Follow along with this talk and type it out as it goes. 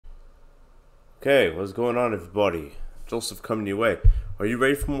Okay, what's going on, everybody? Joseph coming your way. Are you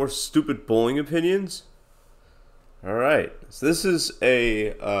ready for more stupid bowling opinions? All right. So this is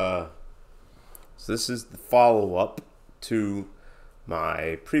the follow-up to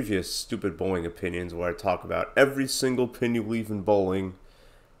my previous stupid bowling opinions, where I talk about every single pin you leave in bowling,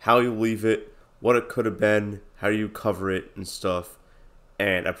 how you leave it, what it could have been, how you cover it, and stuff.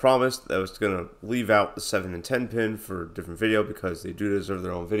 And I promised that I was gonna leave out the 7 and 10 pin for a different video because they do deserve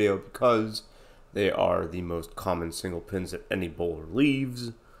their own video, because they are the most common single pins that any bowler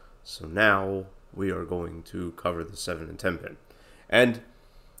leaves. So now we are going to cover the 7 and 10 pin. And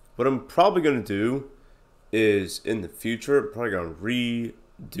what I'm probably going to do is, in the future, I'm probably going to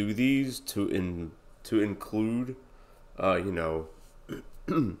redo these to include,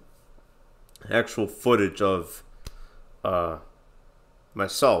 actual footage of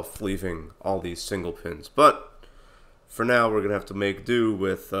myself leaving all these single pins. But for now, we're going to have to make do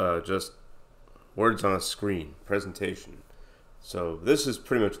with just words on a screen, presentation. So this is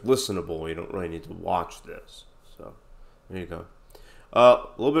pretty much listenable. You don't really need to watch this. So there you go. A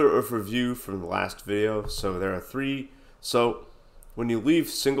little bit of review from the last video. So there are 3. So when you leave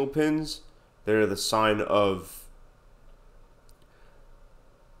single pins, they're the sign of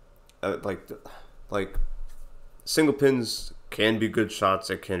like single pins can be good shots,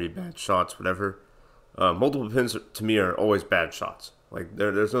 they can be bad shots, whatever. Multiple pins to me are always bad shots. Like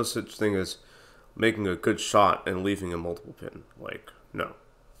there's no such thing as making a good shot and leaving a multiple pin. Like, no.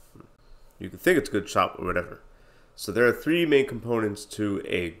 You can think it's a good shot, but whatever. So there are 3 main components to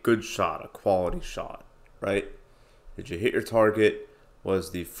a good shot, a quality shot, right? Did you hit your target?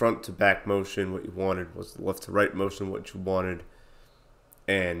 Was the front to back motion what you wanted? Was the left to right motion what you wanted?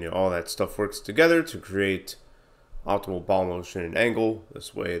 And all that stuff works together to create optimal ball motion and angle.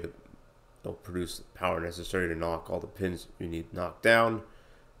 This way they'll produce the power necessary to knock all the pins you need knocked down.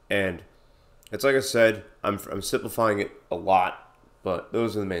 And it's like I said, I'm simplifying it a lot, but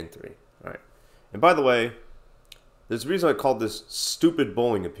those are the main 3. All right. And by the way, there's a reason I called this stupid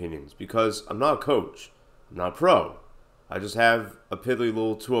bowling opinions, because I'm not a coach. I'm not a pro. I just have a piddly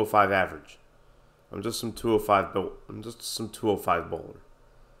little 205 average. I'm just some 205 bowler.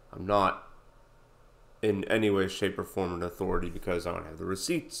 I'm not in any way, shape, or form an authority, because I don't have the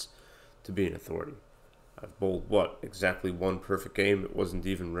receipts to be an authority. I've bowled exactly 1 perfect game. It wasn't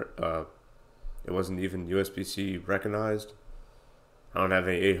even USBC recognized. I don't have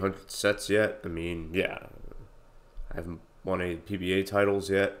any 800 sets yet. I mean, yeah. I haven't won any PBA titles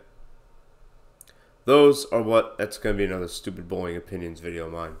yet. That's going to be another stupid bowling opinions video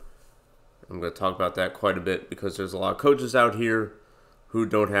of mine. I'm going to talk about that quite a bit, because there's a lot of coaches out here who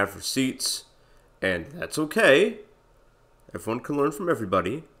don't have receipts, and that's okay. Everyone can learn from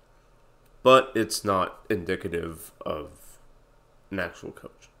everybody, but it's not indicative of an actual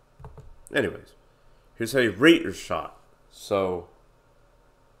coach. Anyways, here's how you rate your shot. So,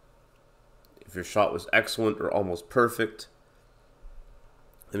 if your shot was excellent or almost perfect,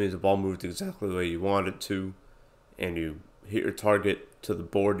 that means the ball moved exactly the way you want it to, and you hit your target to the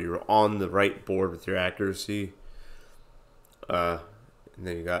board. You're on the right board with your accuracy. And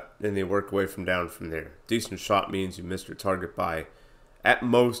then you work away down from there. Decent shot means you missed your target by at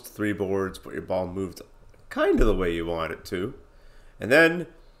most 3 boards, but your ball moved kind of the way you want it to. And then,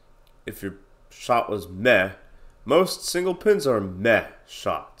 if your shot was meh, most single pins are meh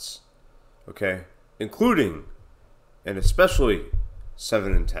shots. Okay? Including, and especially,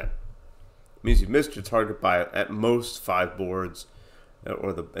 7 and 10. It means you missed your target by at most 5 boards,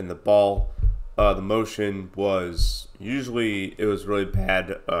 and the ball, the motion was usually, it was really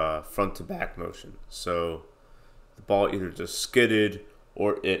bad front to back motion. So the ball either just skidded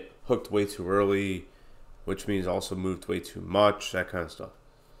or it hooked way too early, which means also moved way too much, that kind of stuff.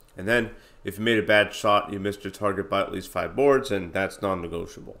 And then if you made a bad shot, you missed your target by at least 5 boards, and that's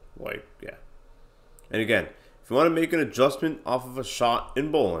non-negotiable. Like, yeah. And again, if you want to make an adjustment off of a shot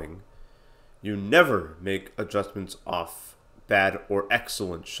in bowling, you never make adjustments off bad or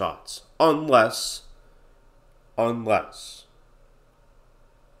excellent shots, unless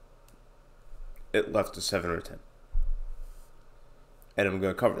it left a 7 or a 10. And I'm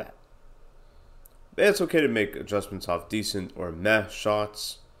going to cover that. It's okay to make adjustments off decent or meh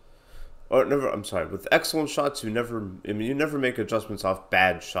shots. Or never, I'm sorry, with excellent shots, you never make adjustments off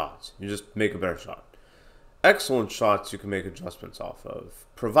bad shots. You just make a better shot. Excellent shots you can make adjustments off of,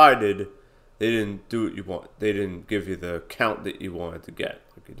 provided they didn't do what you want. They didn't give you the count that you wanted to get.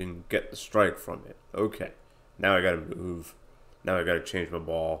 Like, you didn't get the strike from it. Okay, now I gotta move. Now I gotta change my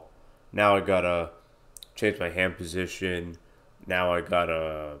ball. Now I gotta change my hand position. Now I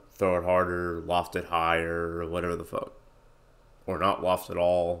gotta throw it harder, loft it higher, or whatever the fuck. Or not loft at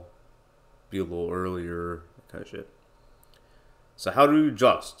all. be a little earlier, that kind of shit. So how do you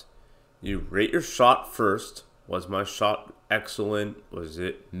adjust? You rate your shot first. Was my shot excellent? Was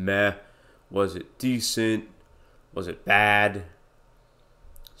it meh? Was it decent? Was it bad?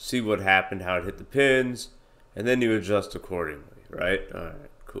 See what happened, how it hit the pins, and then you adjust accordingly, right? Alright,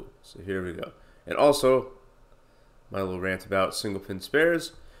 cool. So here we go. And also, my little rant about single pin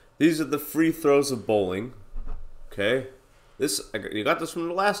spares. These are the free throws of bowling. Okay? You got this from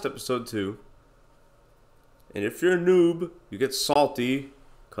the last episode too. And if you're a noob, you get salty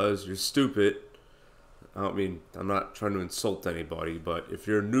because you're stupid. I'm not trying to insult anybody, but if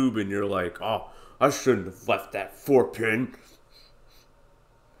you're a noob and you're like, oh, I shouldn't have left that 4-pin.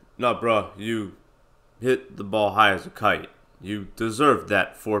 No, bro, you hit the ball high as a kite. You deserved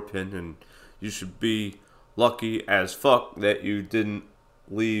that 4-pin, and you should be lucky as fuck that you didn't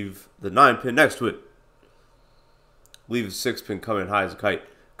leave the 9-pin next to it. Leave a 6-pin coming high as a kite,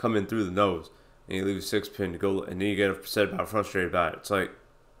 come in through the nose, and you leave a 6-pin to go, and then you get upset about, frustrated about it. It's like,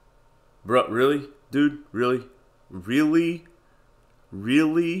 bro, really, dude, really,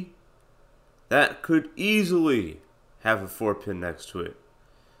 that could easily have a 4-pin next to it.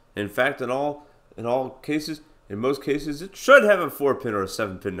 In fact, in most cases, it should have a 4-pin or a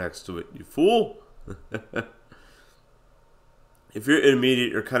 7-pin next to it. You fool! If you're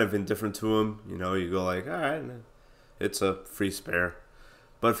intermediate, you're kind of indifferent to them. You know, you go like, all right, it's a free spare.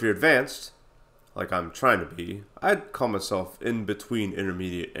 But if you're advanced, like I'm trying to be, I'd call myself in between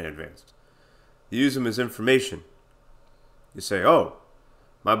intermediate and advanced. You use them as information. You say, oh,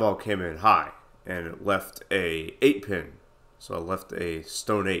 my ball came in high and it left a 8-pin. So I left a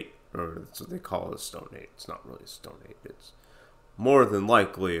stone 8, or that's what they call it, a stone 8. It's not really a stone 8. It's more than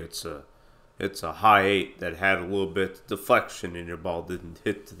likely it's a high 8 that had a little bit of deflection and your ball didn't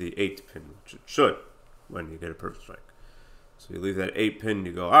hit the 8-pin, which it should when you get a perfect strike. So you leave that 8-pin,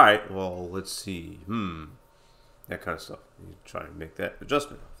 you go, all right, well, let's see, that kind of stuff. You try and make that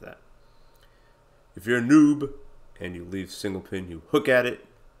adjustment of that. If you're a noob and you leave single pin, you hook at it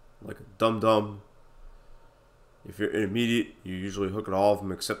like a dum-dum. If you're intermediate, you usually hook at all of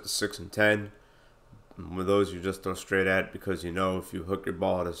them except the 6 and 10. And with those, you just throw straight at it because you know if you hook your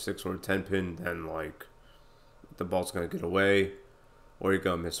ball at a 6 or a 10 pin, then like the ball's going to get away, or you're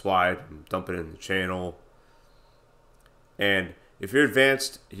going to miss wide and dump it in the channel. And if you're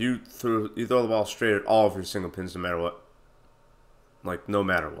advanced, you throw the ball straight at all of your single pins no matter what. Like, no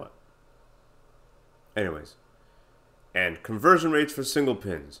matter what. Anyways. And conversion rates for single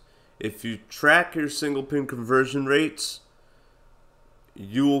pins. If you track your single pin conversion rates,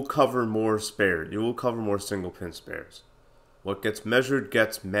 you will cover more spares. You will cover more single pin spares. What gets measured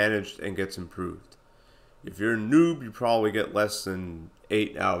gets managed and gets improved. If you're a noob, you probably get less than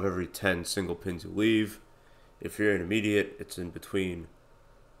 8 out of every 10 single pins you leave. If you're intermediate, it's in between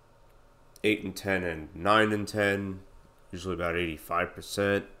 8 and 10 and 9 and 10, usually about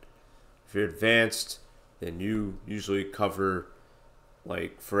 85%. If you're advanced, then you usually cover,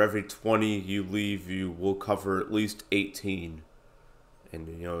 like, for every 20 you leave, you will cover at least 18. And,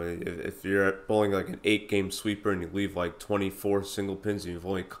 you know, if you're bowling like an 8-game sweeper and you leave like 24 single pins and you've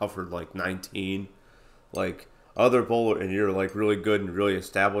only covered like 19, like, other bowler, and you're like really good and really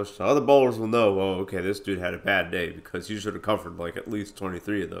established, so other bowlers will know, oh, okay, this dude had a bad day because you should have covered like at least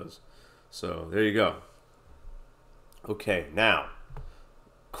 23 of those. So there you go. Okay, now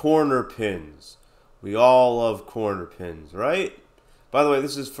corner pins. We all love corner pins, right? By the way,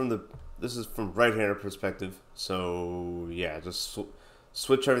 this is from right-hander perspective. So yeah, just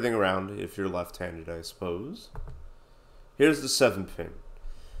switch everything around if you're left-handed, I suppose. Here's the 7-pin.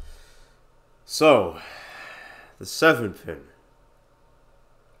 So the 7-pin.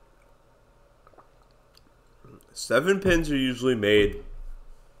 7 pins are usually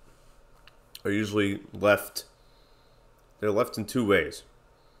left. They're left in 2 ways.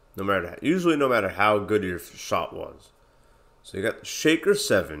 No matter how good your shot was. So you got the shaker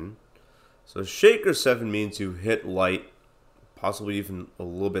 7. So shaker 7 means you hit light, possibly even a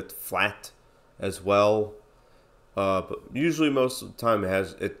little bit flat as well. But usually most of the time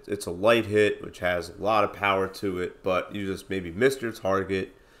it's a light hit, which has a lot of power to it, but you just maybe missed your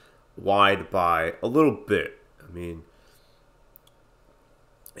target wide by a little bit. I mean,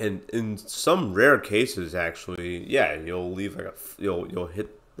 and in some rare cases, actually, yeah, you'll leave like you'll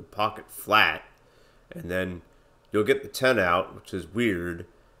hit the pocket flat, and then you'll get the 10 out, which is weird.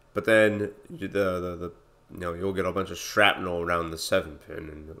 But then you'll get a bunch of shrapnel around the 7-pin,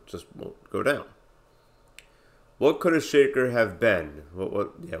 and it just won't go down. What could a shaker have been?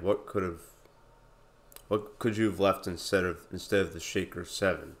 What could you have left instead of the shaker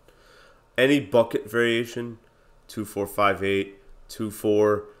 7? Any bucket variation, 2-4-5-8,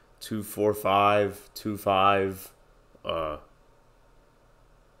 2-4, 2-4-5, 2-5,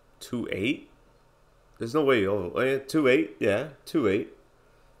 2-8. There's no way you'll 2-8. Yeah, 2-8.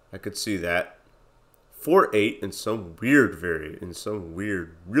 I could see that. 4-8 in some really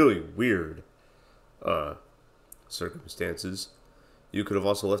weird circumstances. You could have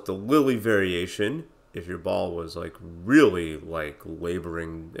also left a lily variation if your ball was like really like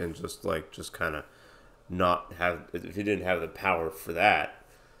laboring and just kind of not have, if you didn't have the power for that.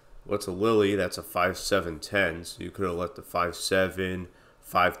 What's a lily? That's a 5-7-10. So you could have left a 5-7,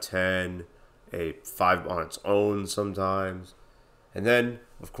 5-10, a 5 on its own sometimes. And then,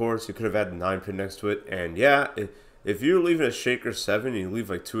 of course, you could have had a 9 pin next to it. And yeah, if you're leaving a shaker 7 and you leave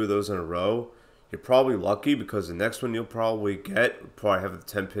like 2 of those in a row, you're probably lucky, because the next one you'll probably get will probably have the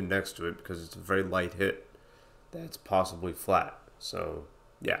 10 pin next to it, because it's a very light hit that's possibly flat. So,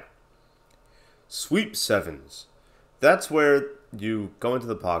 yeah. Sweep 7s. That's where you go into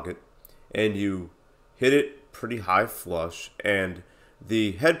the pocket and you hit it pretty high flush, and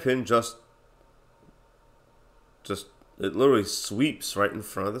the head pin just it literally sweeps right in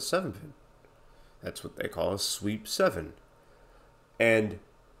front of the 7 pin. That's what they call a sweep 7. And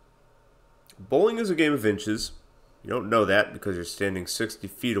bowling is a game of inches. You don't know that because you're standing 60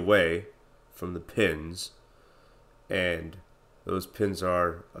 feet away from the pins, and those pins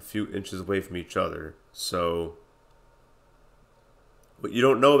are a few inches away from each other. So what you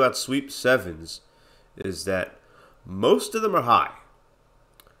don't know about sweep 7s is that most of them are high.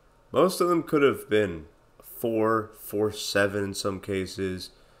 Most of them could have been 4-7 in some cases,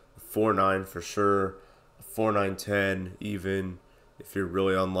 4-9 for sure, 4-9-10 even if you're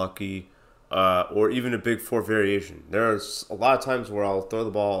really unlucky, or even a big 4 variation. There's a lot of times where I'll throw the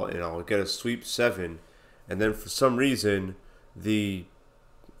ball and I'll get a sweep 7, and then for some reason the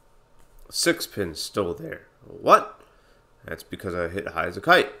 6 pin's still there. What? That's because I hit high as a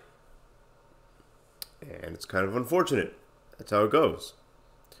kite, and it's kind of unfortunate. That's how it goes.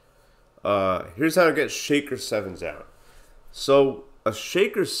 Here's how to get shaker 7s out. So a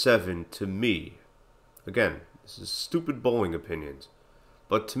shaker 7, to me, again, this is stupid bowling opinions,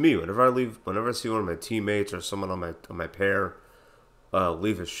 but to me, whenever I see one of my teammates or someone on my pair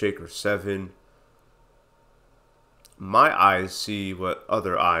leave a shaker 7, my eyes see what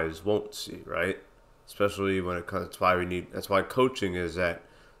other eyes won't see, right? Especially when it comes. That's why coaching is at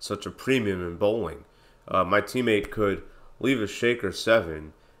such a premium in bowling. My teammate could leave a shaker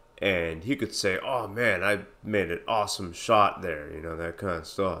 7, and he could say, "Oh man, I made an awesome shot there," that kind of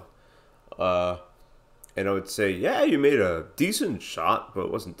stuff. And I would say, "Yeah, you made a decent shot, but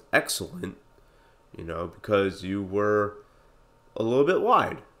it wasn't excellent, because you were a little bit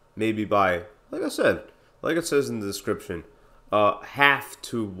wide, maybe by, like it says in the description, half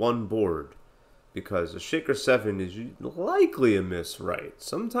to 1 board, because a shaker 7 is likely a miss right.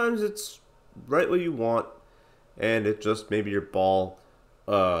 Sometimes it's right what you want, and it just maybe your ball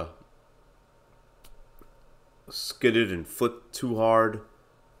skidded and flipped too hard.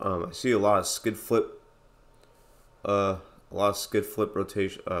 I see a lot of skid flip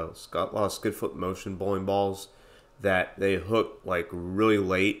rotation, a lot of skid flip motion bowling balls that they hook like really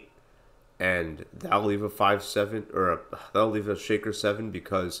late, and that'll leave a 5-7 or that'll leave a shaker 7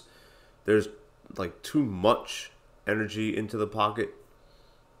 because there's like too much energy into the pocket,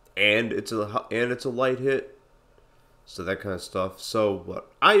 and it's a light hit. So that kind of stuff. So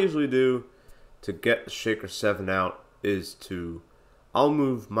what I usually do to get the shaker 7 out is I'll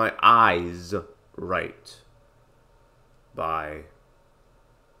move my eyes right by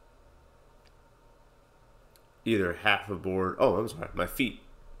either half a board. Oh, I'm sorry, my feet.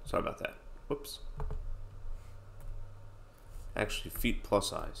 Sorry about that. Whoops. Actually, feet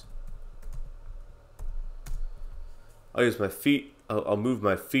plus eyes. I'll use my feet. I'll move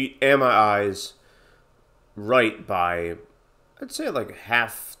my feet and my eyes right by, I'd say, like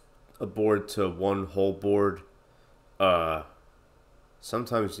half a board to 1 whole board.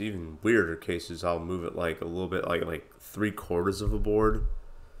 Sometimes even weirder cases, I'll move it like a little bit, like 3/4 of a board,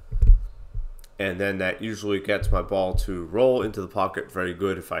 and then that usually gets my ball to roll into the pocket very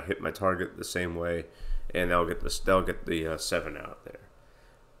good if I hit my target the same way, and they'll get the 7 out there.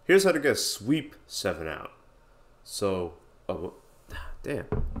 Here's how to get a sweep 7 out. So, damn,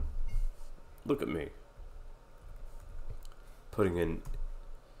 look at me putting in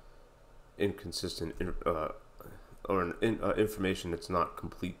inconsistent information that's not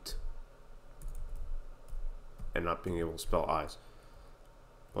complete, and not being able to spell eyes.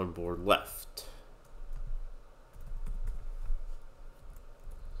 1 board left.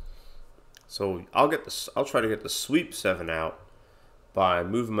 So I'll try to get the sweep 7 out by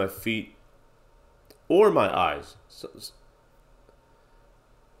moving my feet or my eyes.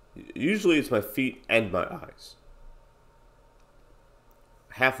 Usually it's my feet and my eyes.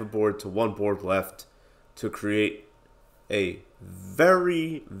 Half a board to one board left to create a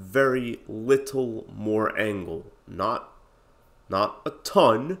very, very little more angle. Not a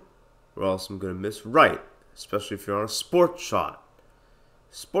ton, or else I'm going to miss right, especially if you're on a sports shot.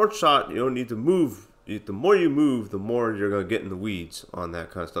 Sports shot, you don't need to move. The more you move, the more you're going to get in the weeds on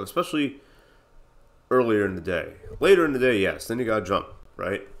that kind of stuff, especially earlier in the day. Later in the day, yes, then you got to jump,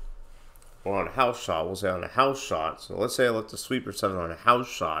 right? Or on a house shot, we'll say on a house shot. So let's say I let the sweeper 7 on a house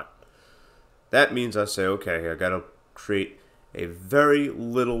shot. That means I say, okay, I got to create a very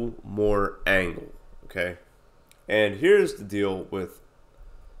little more angle, okay? And here's the deal with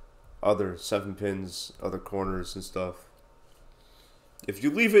other 7 pins, other corners and stuff. If you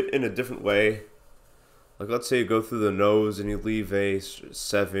leave it in a different way, like let's say you go through the nose and you leave a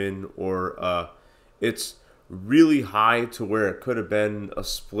 7, or it's really high to where it could have been a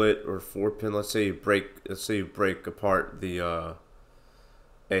split or 4 pin. Let's say you break apart the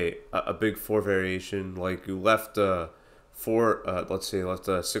a big 4 variation, like you left 4, let's say left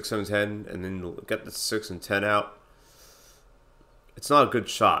 6, 7, 10, and then you get the 6 and 10 out. It's not a good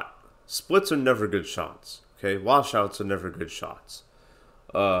shot. Splits are never good shots. Okay, washouts are never good shots.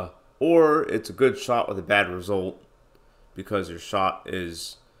 Or it's a good shot with a bad result because your shot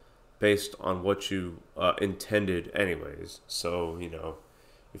is based on what you intended anyways. So, you know,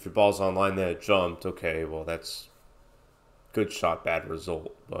 if your ball's on line that it jumped, okay, well, that's good shot, bad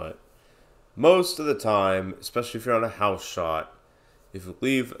result. But most of the time, especially if you're on a house shot, if you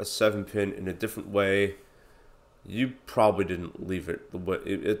leave a 7 pin in a different way, you probably didn't leave it the way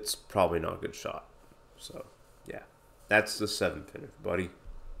it's probably not a good shot. So, yeah, that's the 7 pin, everybody.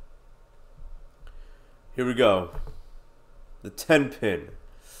 Here we go. The 10 pin.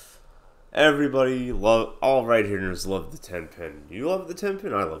 Everybody all right-handers love the 10 pin. You love the 10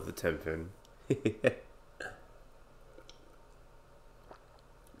 pin? I love the 10 pin.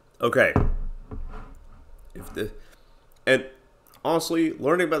 Okay. And honestly,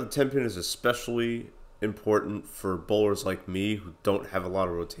 learning about the 10 pin is especially important for bowlers like me who don't have a lot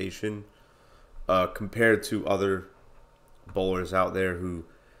of rotation, compared to other bowlers out there who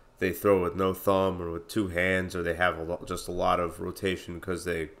they throw with no thumb or with 2 hands, or they have just a lot of rotation because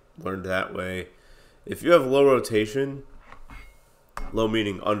they learned that way. If you have low rotation, low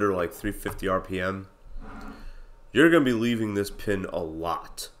meaning under like 350 RPM, you're going to be leaving this pin a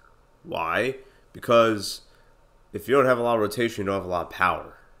lot. Why? Because if you don't have a lot of rotation, you don't have a lot of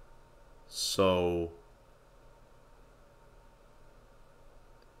power. So,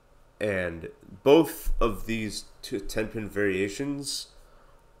 and both of these 10 pin variations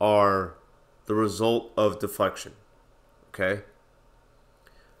are the result of deflection. Okay?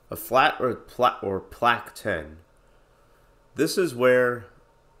 A flat or plaque 10. This is where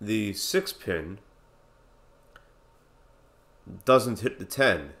the 6 pin doesn't hit the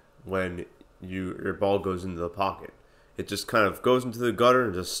 10 when your ball goes into the pocket. It just kind of goes into the gutter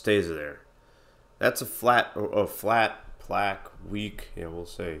and just stays there. That's a flat plaque, weak. Yeah, we'll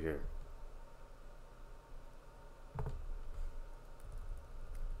say here.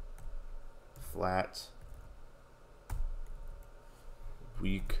 Flat,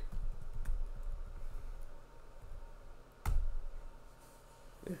 weak.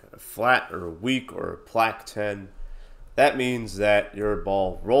 Yeah, a flat or a weak or a plaque 10. That means that your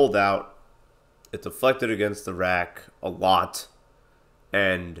ball rolled out, it deflected against the rack a lot,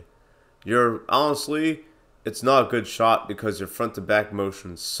 and honestly, it's not a good shot because your front to back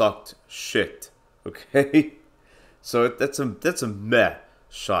motion sucked shit. Okay? So that's a meh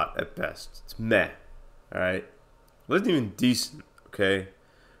shot at best. It's meh. Alright? It wasn't even decent, okay?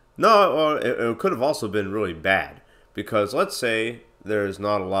 No, it could have also been really bad. Because let's say there's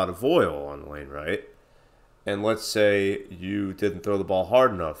not a lot of oil on the lane, right? And let's say you didn't throw the ball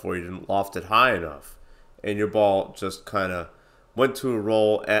hard enough, or you didn't loft it high enough, and your ball just kind of went to a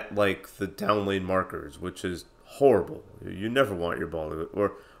roll at like the down lane markers, which is horrible. You never want your ball to,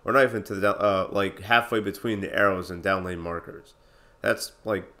 or not even to the like halfway between the arrows and down lane markers. That's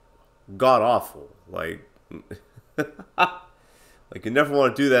like god awful. Like, like you never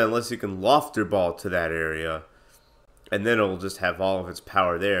want to do that unless you can loft your ball to that area, and then it'll just have all of its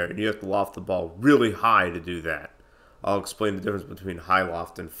power there. And you have to loft the ball really high to do that. I'll explain the difference between high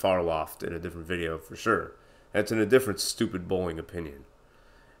loft and far loft in a different video for sure. That's in a different stupid bowling opinion.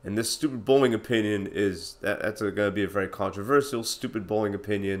 And this stupid bowling opinion is that's going to be a very controversial stupid bowling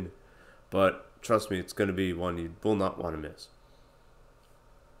opinion, but trust me, it's going to be one you will not want to miss.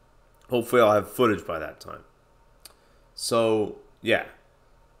 Hopefully I'll have footage by that time. So, yeah.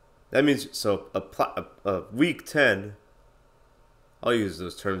 That means, so a weak 10 I'll use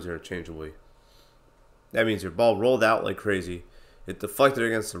those terms interchangeably. That means your ball rolled out like crazy, it deflected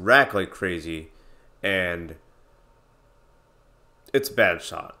against the rack like crazy, and it's a bad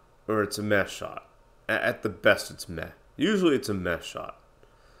shot, or it's a meh shot. At the best, it's meh. Usually it's a meh shot.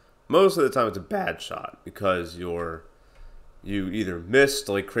 Most of the time it's a bad shot because you either missed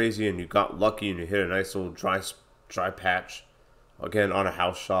like crazy and you got lucky and you hit a nice little dry patch, again on a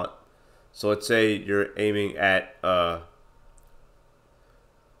house shot. So let's say you're aiming at let's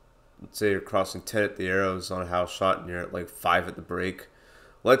say you're crossing 10 at the arrows on a house shot and you're at like 5 at the break.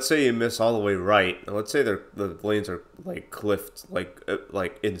 Let's say you miss all the way right, and let's say the lanes are like cliffed,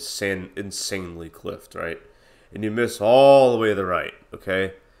 like insanely cliffed, right? And you miss all the way to the right,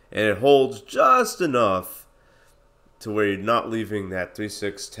 okay? And it holds just enough to where you're not leaving that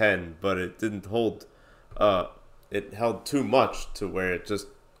 3-6-10, but it didn't hold. It held too much to where it just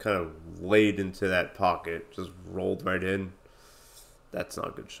kind of laid into that pocket, just rolled right in. That's not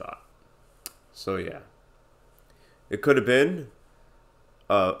a good shot. So yeah, it could have been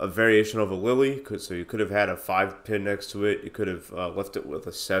a variation of a lily. So you could have had a 5 pin next to it. You could have left it with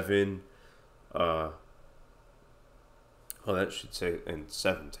a 7. Oh, that should say in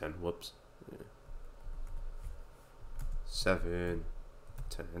 7-10. Whoops. Yeah. 7-10.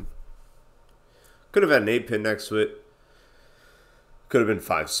 Could have had an 8 pin next to it. Could have been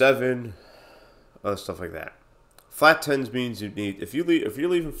 5-7. Other stuff like that. Flat 10s means you need, if you're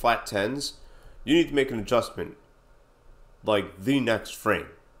leaving flat 10s, you need to make an adjustment like the next frame,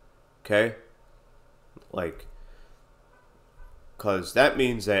 okay? Like, because that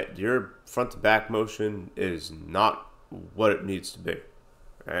means that your front to back motion is not what it needs to be,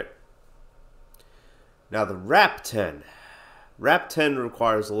 right? Now the wrap 10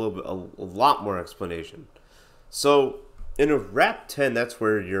 requires a lot more explanation. So in a wrap 10, that's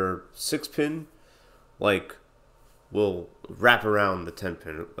where your 6 pin, like, will wrap around the 10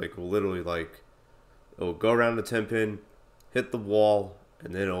 pin, like will literally like, it'll go around the 10 pin, hit the wall,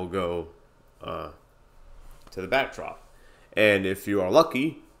 and then it'll go to the backdrop. And if you are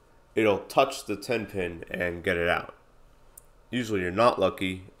lucky, it'll touch the 10 pin and get it out. Usually you're not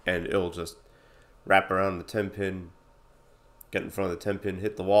lucky, and it'll just wrap around the 10 pin, get in front of the 10 pin,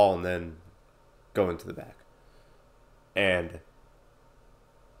 hit the wall, and then go into the back. And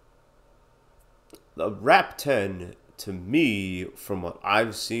the wrap 10, to me, from what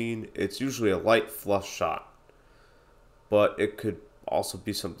I've seen, it's usually a light flush shot. But it could also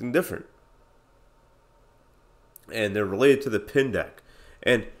be something different. And they're related to the pin deck.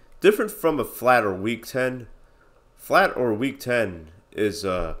 And different from a flat or weak 10. Flat or weak 10 is,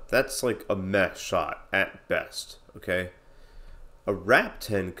 that's like a meh shot at best, okay? A wrap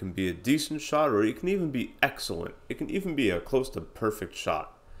 10 can be a decent shot, or it can even be excellent. It can even be a close to perfect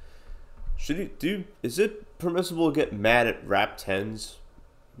shot. Is it permissible to get mad at wrap 10s?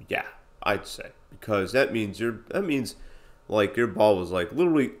 Yeah, I'd say. Because that means like your ball was like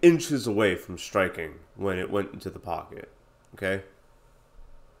literally inches away from striking when it went into the pocket. Okay?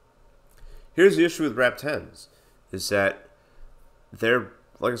 Here's the issue with wrap 10s, is that they're,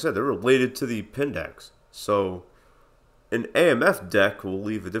 like I said, they're related to the pin decks. So an AMF deck will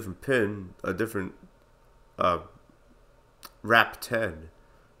leave a different pin, a different wrap 10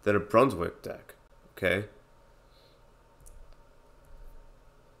 than a Brunswick deck. Okay?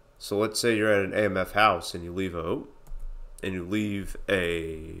 So let's say you're at an AMF house and you leave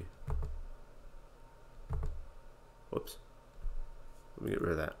a whoops. Let me get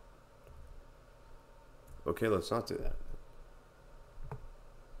rid of that. Okay, let's not do that.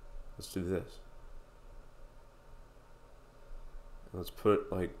 Let's do this. Let's put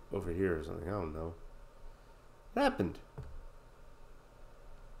it like over here or something. I don't know. What happened?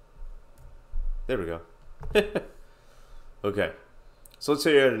 There we go. Okay. So let's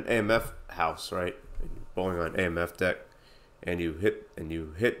say you're at an AMF house, right? And you're bowling on an AMF deck, and you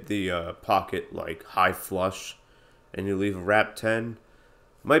hit the pocket like high flush, and you leave a wrap 10.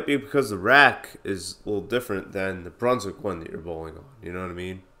 Might be because the rack is a little different than the Brunswick one that you're bowling on. You know what I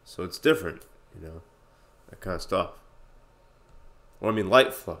mean? So it's different, you know, that kind of stuff. Or I mean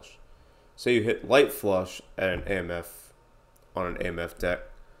light flush. Say you hit light flush at an AMF, on an AMF deck,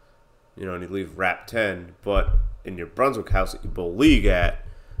 you know, and you leave wrap 10, but in your Brunswick house that you bowl league at,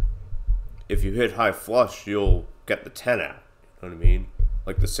 if you hit high flush, you'll get the 10 out. You know what I mean?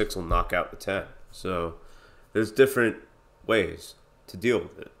 Like the 6 will knock out the 10. So there's different ways to deal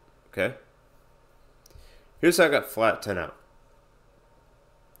with it. Okay? Here's how I got flat 10 out.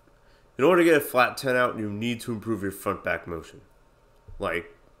 In order to get a flat 10 out, you need to improve your front back motion.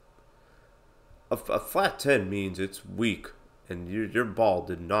 Like, a flat 10 means it's weak, and your ball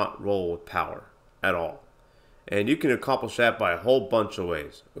did not roll with power at all. And you can accomplish that by a whole bunch of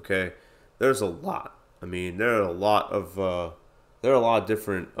ways. Okay, there's a lot. I mean, there are a lot of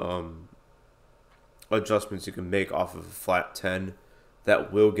different adjustments you can make off of a flat 10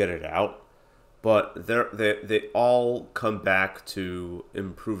 that will get it out. But they all come back to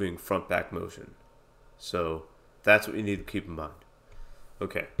improving front back motion. So that's what you need to keep in mind.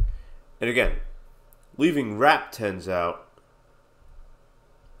 Okay, and again, leaving wrap 10s out,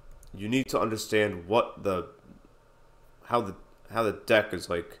 you need to understand how the deck is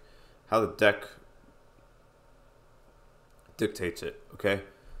like, how the deck dictates it. Okay,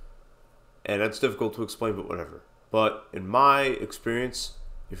 and that's difficult to explain, but whatever. But in my experience,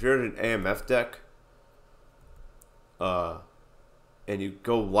 if you're in an AMF deck, and you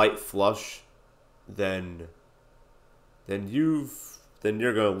go light flush, then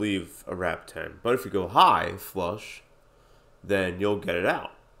you're gonna leave a wrap 10. But if you go high flush, then you'll get it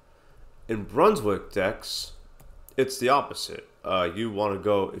out. In Brunswick decks, it's the opposite. If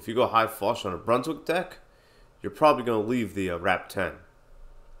you go high flush on a Brunswick deck, you're probably gonna leave the wrap 10.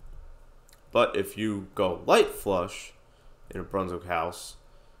 But if you go light flush in a Brunswick house,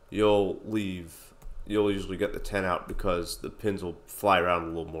 you'll usually get the 10 out because the pins will fly around a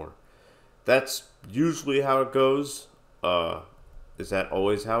little more. That's usually how it goes. Is that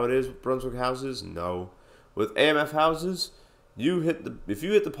always how it is with Brunswick houses? No. With AMF houses, if you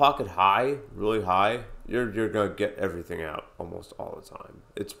hit the pocket high, really high, you're gonna get everything out almost all the time.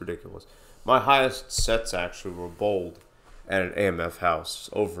 It's ridiculous. My highest sets actually were bowled at an AMF house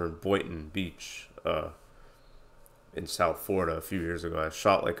over in Boynton Beach, in South Florida a few years ago. I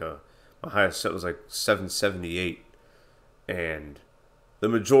shot my highest set was like 778, and the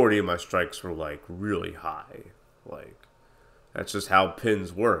majority of my strikes were like really high. Like, that's just how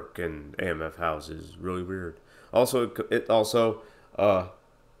pins work in AMF houses. Really weird. Also,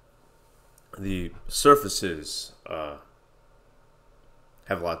 the surfaces have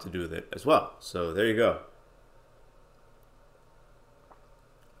a lot to do with it as well. So there you go.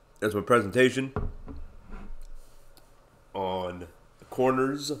 That's my presentation on the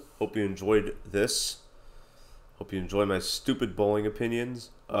corners. Hope you enjoyed this. Hope you enjoy my stupid bowling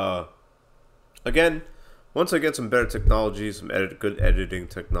opinions. Again, once I get some better technology, some good editing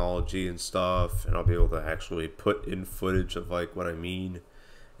technology and stuff, and I'll be able to actually put in footage of like what I mean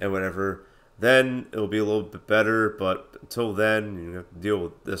and whatever, then it'll be a little bit better. But until then, you have to deal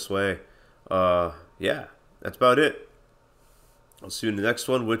with it this way. Yeah, that's about it. I'll see you in the next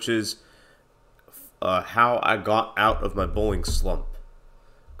one, which is how I got out of my bowling slump.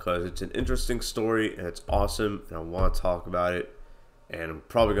 Because it's an interesting story and it's awesome, and I want to talk about it. And I'm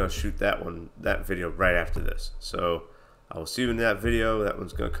probably going to shoot that video right after this. So I will see you in that video. That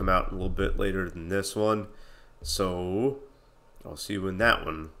one's going to come out a little bit later than this one. So I'll see you in that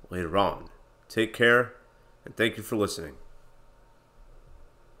one later on. Take care, and thank you for listening.